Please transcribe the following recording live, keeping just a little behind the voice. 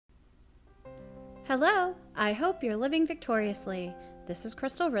Hello, I hope you're living victoriously. This is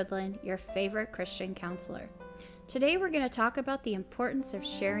Crystal Ridland, your favorite Christian counselor. Today we're going to talk about the importance of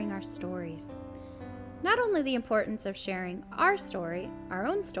sharing our stories. Not only the importance of sharing our story, our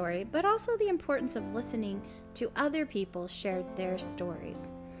own story, but also the importance of listening to other people share their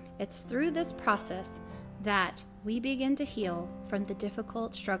stories. It's through this process that we begin to heal from the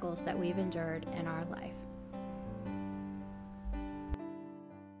difficult struggles that we've endured in our life.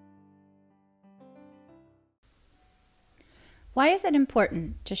 Why is it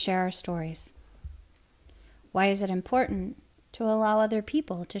important to share our stories? Why is it important to allow other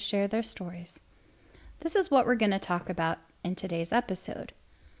people to share their stories? This is what we're going to talk about in today's episode.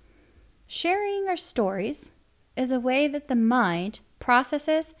 Sharing our stories is a way that the mind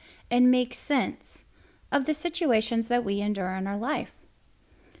processes and makes sense of the situations that we endure in our life,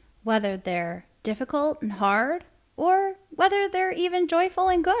 whether they're difficult and hard or whether they're even joyful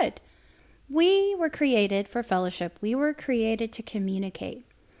and good. We were created for fellowship. We were created to communicate.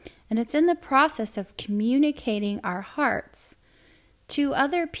 And it's in the process of communicating our hearts to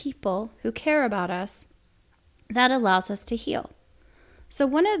other people who care about us that allows us to heal. So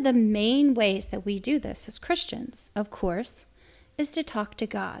one of the main ways that we do this as Christians, of course, is to talk to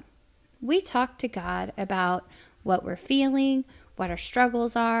God. We talk to God about what we're feeling, what our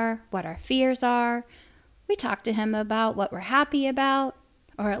struggles are, what our fears are. We talk to Him about what we're happy about,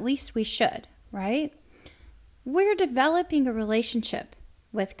 or at least we should, right? We're developing a relationship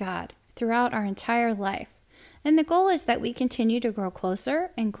with God throughout our entire life. And the goal is that we continue to grow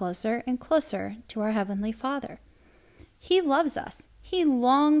closer and closer and closer to our Heavenly Father. He loves us. He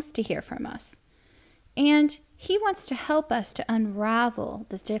longs to hear from us. And He wants to help us to unravel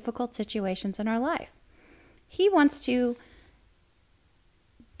the difficult situations in our life. He wants to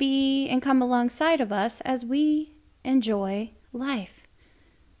be and come alongside of us as we enjoy life,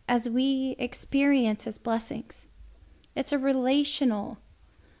 as we experience His blessings. It's a relational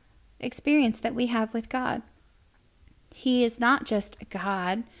experience that we have with God. He is not just a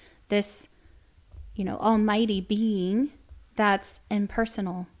God, this, almighty being that's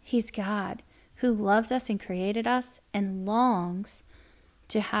impersonal. He's God who loves us and created us and longs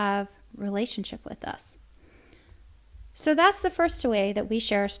to have relationship with us. So that's the first way that we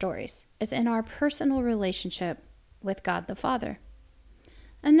share our stories, is in our personal relationship with God the Father.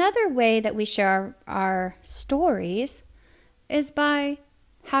 Another way that we share our stories is by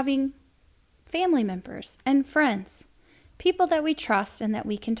having family members and friends, people that we trust and that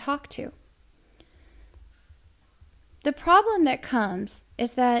we can talk to. The problem that comes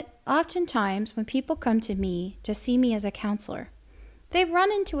is that oftentimes when people come to me to see me as a counselor, they've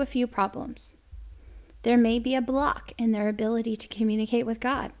run into a few problems. There may be a block in their ability to communicate with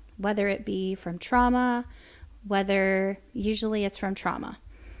God, whether it be from trauma, usually it's from trauma.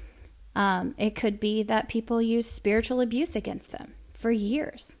 It could be that people use spiritual abuse against them for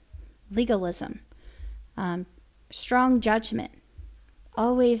years. Legalism, strong judgment,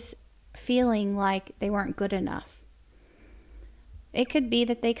 always feeling like they weren't good enough. It could be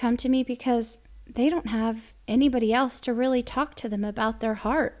that they come to me because they don't have anybody else to really talk to them about their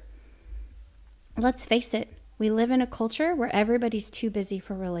heart. Let's face it, we live in a culture where everybody's too busy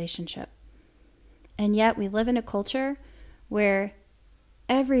for relationship. And yet we live in a culture where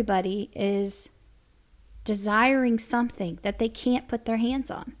everybody is desiring something that they can't put their hands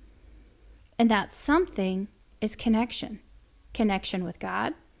on. And that something is connection. Connection with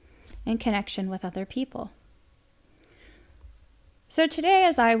God and connection with other people. So today,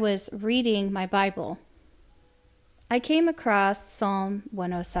 as I was reading my Bible, I came across Psalm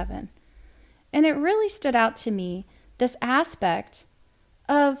 107. And it really stood out to me, this aspect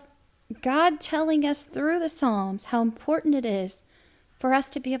of God telling us through the Psalms how important it is for us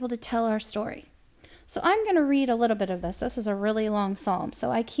to be able to tell our story. So I'm going to read a little bit of this. This is a really long psalm,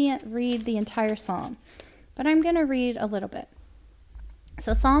 so I can't read the entire psalm, but I'm going to read a little bit.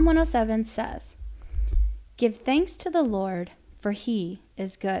 So Psalm 107 says, "Give thanks to the Lord, for He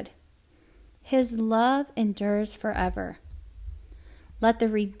is good. His love endures forever. Let the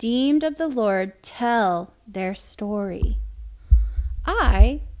redeemed of the Lord tell their story."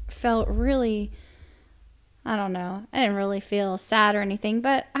 I felt really, I didn't really feel sad or anything,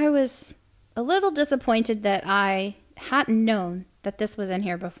 but I was a little disappointed that I hadn't known that this was in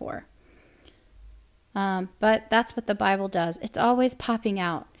here before. But that's what the Bible does. It's always popping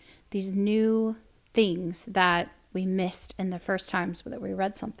out these new things that we missed in the first times that we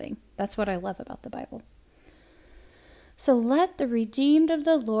read something. That's what I love about the Bible. So let the redeemed of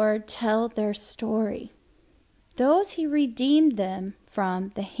the Lord tell their story. Those He redeemed them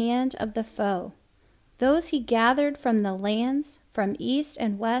from the hand of the foe. Those He gathered from the lands, from east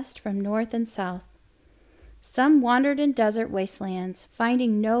and west, from north and south. Some wandered in desert wastelands,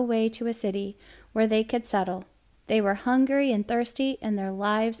 finding no way to a city where they could settle. They were hungry and thirsty, and their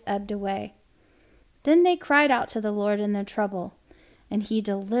lives ebbed away. Then they cried out to the Lord in their trouble, and he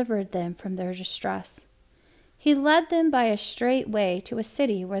delivered them from their distress. He led them by a straight way to a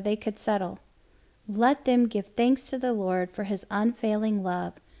city where they could settle. Let them give thanks to the Lord for his unfailing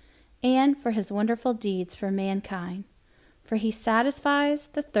love and for his wonderful deeds for mankind. For he satisfies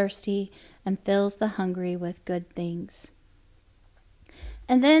the thirsty and fills the hungry with good things.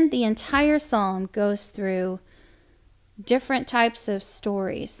 And then the entire psalm goes through different types of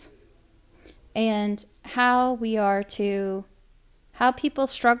stories and how people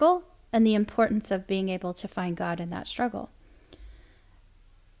struggle and the importance of being able to find God in that struggle.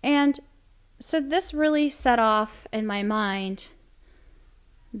 And so this really set off in my mind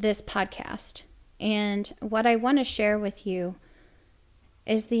this podcast. And what I want to share with you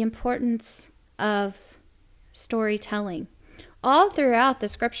is the importance of storytelling. All throughout the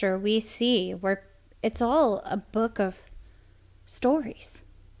scripture, we see where it's all a book of stories.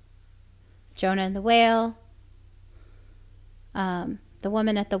 Jonah and the whale, the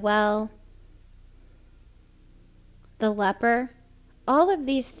woman at the well, the leper, all of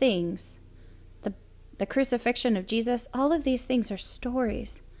these things, the crucifixion of Jesus, all of these things are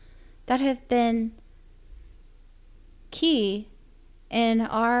stories that have been key in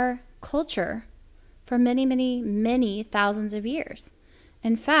our culture for many, many, many thousands of years.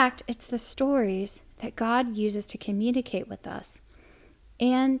 In fact, it's the stories that God uses to communicate with us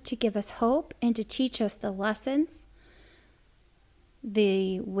and to give us hope and to teach us the lessons,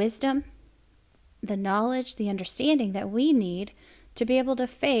 the wisdom, the knowledge, the understanding that we need to be able to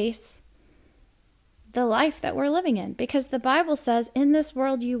face the life that we're living in. Because the Bible says, in this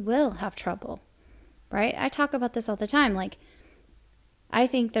world you will have trouble, right? I talk about this all the time. Like, I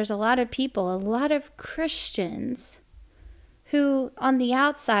think there's a lot of people, a lot of Christians who on the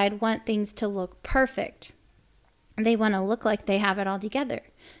outside want things to look perfect. They want to look like they have it all together.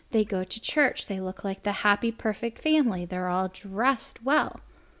 They go to church. They look like the happy, perfect family. They're all dressed well.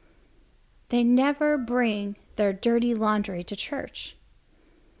 They never bring their dirty laundry to church.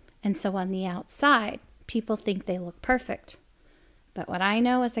 And so on the outside, people think they look perfect. But what I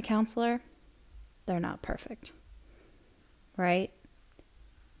know as a counselor, they're not perfect. Right?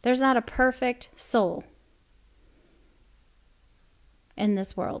 There's not a perfect soul in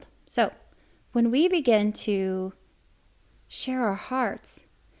this world. So when we begin to share our hearts,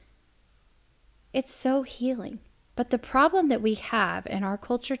 it's so healing. But the problem that we have in our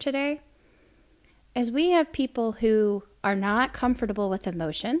culture today is we have people who are not comfortable with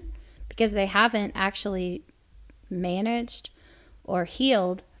emotion because they haven't actually managed or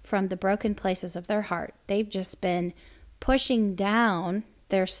healed from the broken places of their heart. They've just been pushing down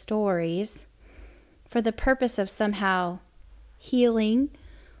their stories for the purpose of somehow healing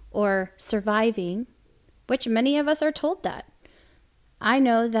or surviving, which many of us are told that. I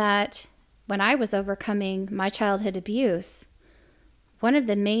know that when I was overcoming my childhood abuse, one of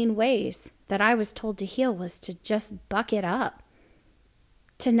the main ways that I was told to heal was to just buck it up,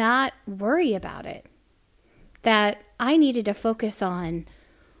 to not worry about it, that I needed to focus on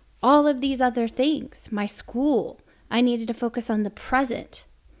all of these other things, my school. I needed to focus on the present,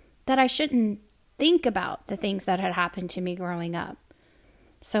 that I shouldn't think about the things that had happened to me growing up.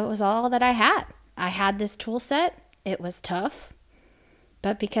 So it was all that I had. I had this tool set. It was tough,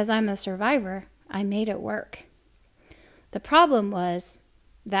 but because I'm a survivor, I made it work. The problem was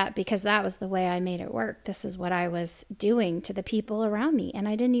that because that was the way I made it work, this is what I was doing to the people around me, and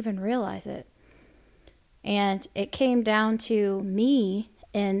I didn't even realize it. And it came down to me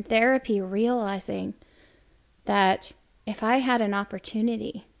in therapy realizing that if I had an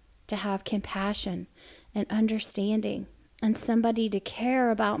opportunity to have compassion and understanding and somebody to care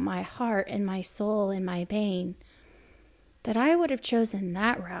about my heart and my soul and my pain, that I would have chosen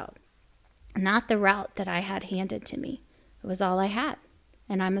that route, not the route that I had handed to me. It was all I had,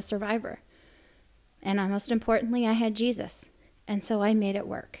 and I'm a survivor. And most importantly, I had Jesus, and so I made it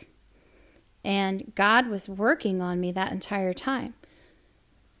work. And God was working on me that entire time.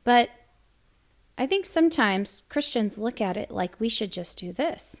 But I think sometimes Christians look at it like we should just do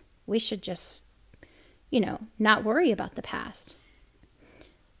this. We should just, not worry about the past.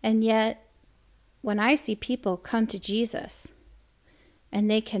 And yet, when I see people come to Jesus and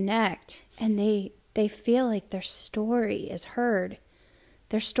they connect and they feel like their story is heard,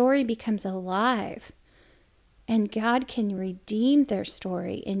 their story becomes alive, and God can redeem their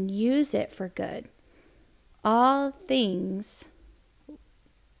story and use it for good, all things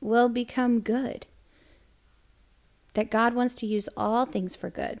will become good. that God wants to use all things for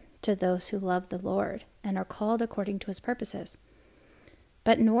good to those who love the Lord and are called according to his purposes.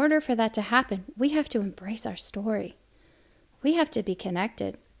 But in order for that to happen, we have to embrace our story. We have to be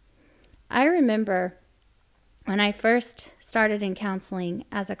connected. I remember when I first started in counseling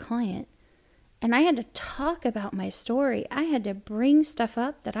as a client, and I had to talk about my story. I had to bring stuff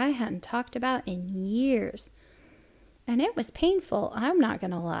up that I hadn't talked about in years. And it was painful, I'm not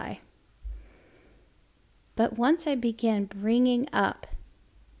going to lie. But once I began bringing up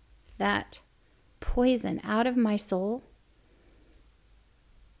that poison out of my soul,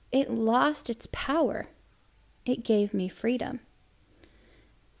 it lost its power. It gave me freedom.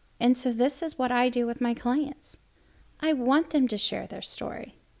 And so this is what I do with my clients. I want them to share their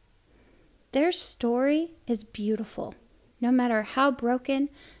story. Their story is beautiful. No matter how broken,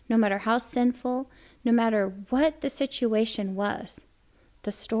 no matter how sinful, no matter what the situation was,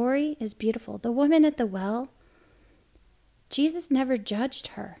 the story is beautiful. The woman at the well, Jesus never judged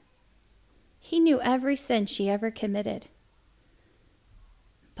her. He knew every sin she ever committed.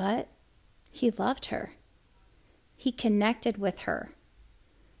 But he loved her. He connected with her.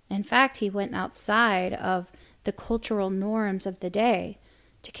 In fact, he went outside of the cultural norms of the day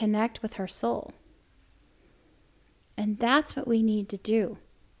to connect with her soul. And that's what we need to do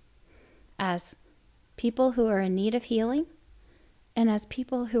as people who are in need of healing and as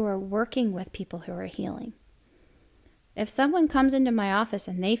people who are working with people who are healing. If someone comes into my office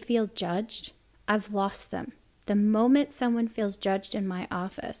and they feel judged, I've lost them. The moment someone feels judged in my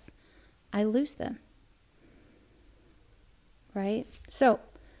office, I lose them. Right? So,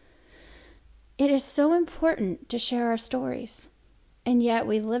 it is so important to share our stories. And yet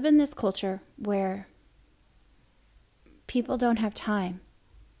we live in this culture where people don't have time.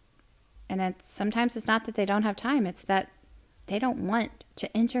 And sometimes it's not that they don't have time, it's that they don't want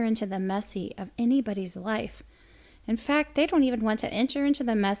to enter into the messy of anybody's life. In fact, they don't even want to enter into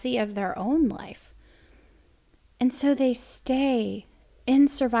the messy of their own life. And so they stay in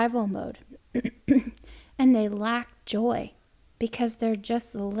survival mode and they lack joy because they're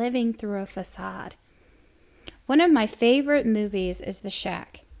just living through a facade. One of my favorite movies is The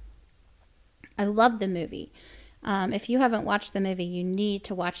Shack. I love the movie. If you haven't watched the movie, you need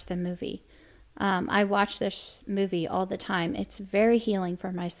to watch the movie. I watch this movie all the time. It's very healing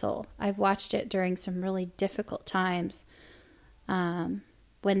for my soul. I've watched it during some really difficult times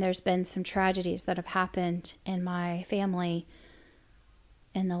when there's been some tragedies that have happened in my family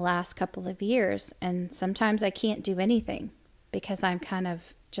in the last couple of years. And sometimes I can't do anything because I'm kind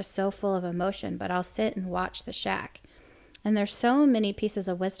of just so full of emotion, but I'll sit and watch The Shack. And there's so many pieces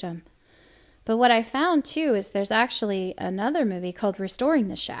of wisdom. But what I found too is there's actually another movie called Restoring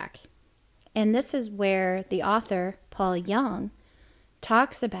the Shack. And this is where the author, Paul Young,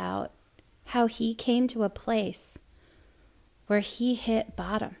 talks about how he came to a place where he hit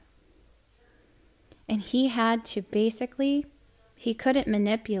bottom. And he had to he couldn't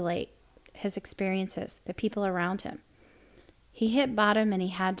manipulate his experiences, the people around him. He hit bottom and he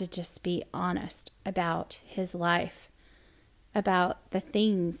had to just be honest about his life, about the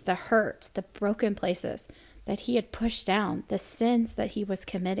things, the hurts, the broken places that he had pushed down, the sins that he was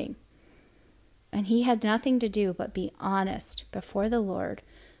committing. And he had nothing to do but be honest before the Lord,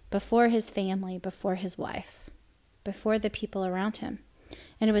 before his family, before his wife, before the people around him.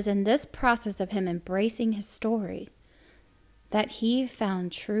 And it was in this process of him embracing his story that he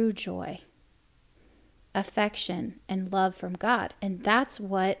found true joy, affection, and love from God. And that's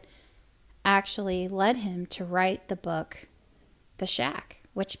what actually led him to write the book, The Shack,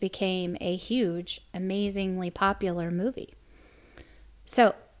 which became a huge, amazingly popular movie.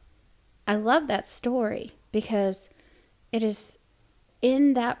 So I love that story because it is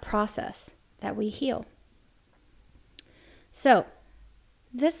in that process that we heal. So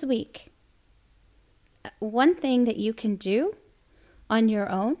this week, one thing that you can do on your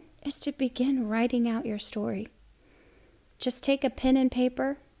own is to begin writing out your story. Just take a pen and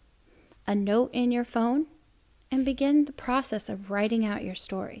paper, a note in your phone, and begin the process of writing out your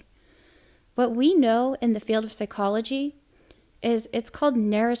story. What we know in the field of psychology is it's called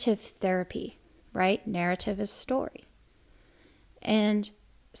narrative therapy, right? Narrative is story. And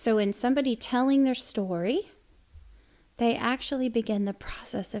so in somebody telling their story, they actually begin the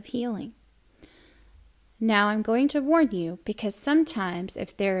process of healing. Now, I'm going to warn you because sometimes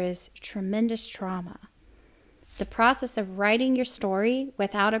if there is tremendous trauma, the process of writing your story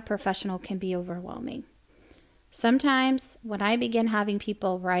without a professional can be overwhelming. Sometimes when I begin having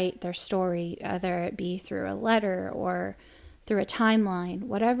people write their story, whether it be through a letter or through a timeline,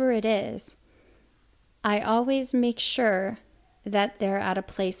 whatever it is, I always make sure that they're at a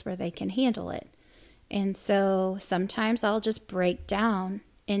place where they can handle it. And so sometimes I'll just break down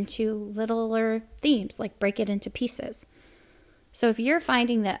into littler themes, like break it into pieces. So if you're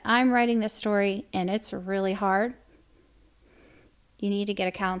finding that I'm writing this story and it's really hard, you need to get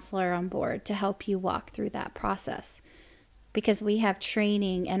a counselor on board to help you walk through that process. Because we have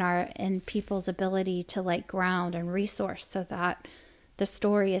training in people's ability to like ground and resource so that the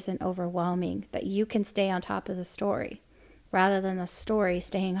story isn't overwhelming, that you can stay on top of the story rather than the story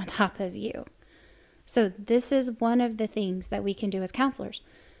staying on top of you. So this is one of the things that we can do as counselors.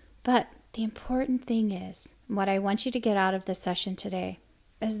 But the important thing is, what I want you to get out of this session today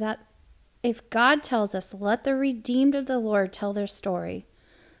is that if God tells us, let the redeemed of the Lord tell their story,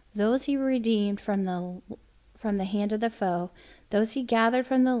 those he redeemed from the hand of the foe, those he gathered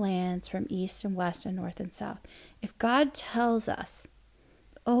from the lands, from east and west and north and south. If God tells us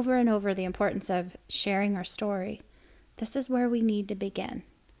over and over the importance of sharing our story, this is where we need to begin.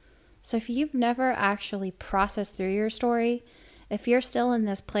 So if you've never actually processed through your story, if you're still in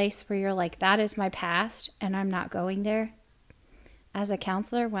this place where you're like, that is my past and I'm not going there, as a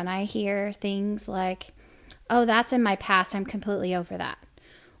counselor, when I hear things like, oh, that's in my past, I'm completely over that.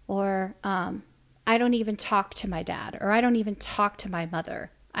 Or I don't even talk to my dad, or I don't even talk to my mother.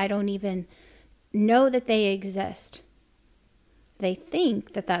 I don't even know that they exist. They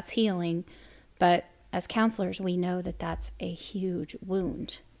think that that's healing, but as counselors, we know that that's a huge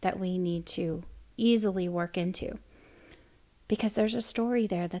wound that we need to easily work into because there's a story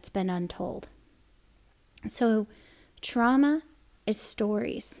there that's been untold. So trauma is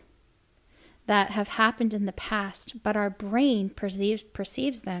stories that have happened in the past, but our brain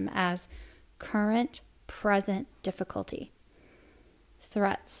perceives them as current, present difficulty,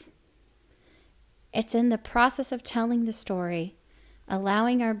 threats. It's in the process of telling the story,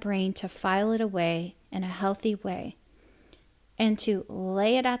 allowing our brain to file it away in a healthy way and to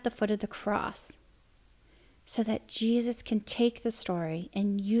lay it at the foot of the cross so that Jesus can take the story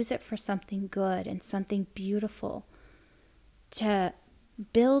and use it for something good and something beautiful to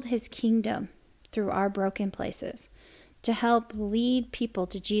build his kingdom through our broken places, to help lead people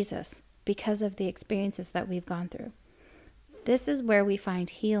to Jesus because of the experiences that we've gone through. This is where we find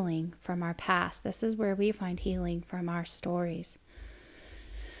healing from our past. This is where we find healing from our stories.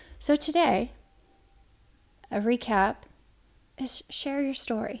 So today, a recap is share your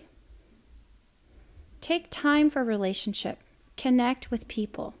story. Take time for relationship. Connect with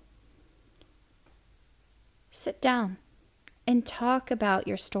people. Sit down and talk about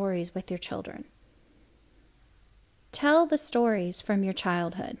your stories with your children. Tell the stories from your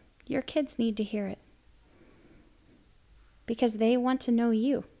childhood. Your kids need to hear it because they want to know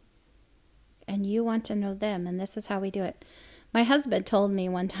you and you want to know them, and this is how we do it. My husband told me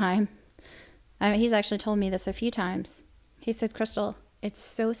one time, he's actually told me this a few times. He said, Crystal, it's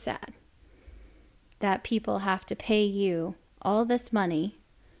so sad that people have to pay you all this money.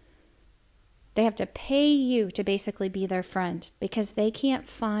 They have to pay you to basically be their friend because they can't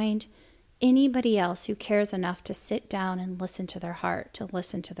find anybody else who cares enough to sit down and listen to their heart, to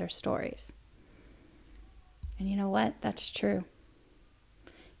listen to their stories. And you know what? That's true.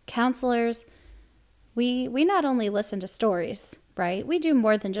 Counselors, we not only listen to stories, right? We do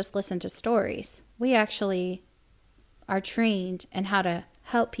more than just listen to stories. We actually are trained in how to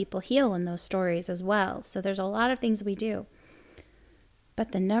help people heal in those stories as well. So there's a lot of things we do.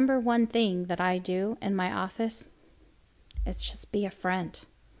 But the number one thing that I do in my office is just be a friend.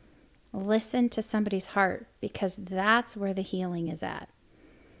 Listen to somebody's heart because that's where the healing is at.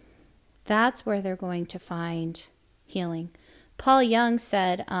 That's where they're going to find healing. Paul Young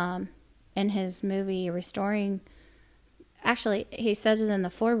said in his movie Restoring, actually he says it in the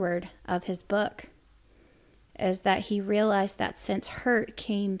foreword of his book, is that he realized that since hurt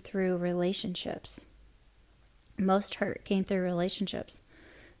came through relationships, most hurt came through relationships,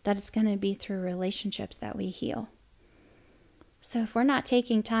 that it's going to be through relationships that we heal. So if we're not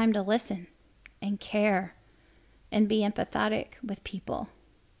taking time to listen and care and be empathetic with people,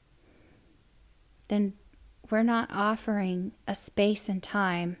 then we're not offering a space and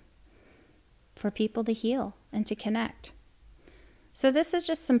time for people to heal and to connect. So this is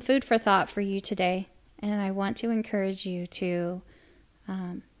just some food for thought for you today. And I want to encourage you to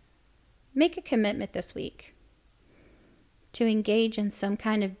make a commitment this week to engage in some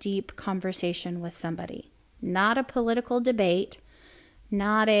kind of deep conversation with somebody. Not a political debate,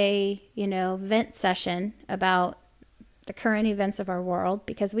 not a, vent session about the current events of our world,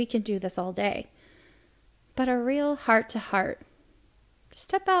 because we can do this all day. But a real heart-to-heart.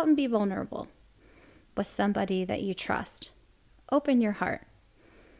 Step out and be vulnerable with somebody that you trust. Open your heart.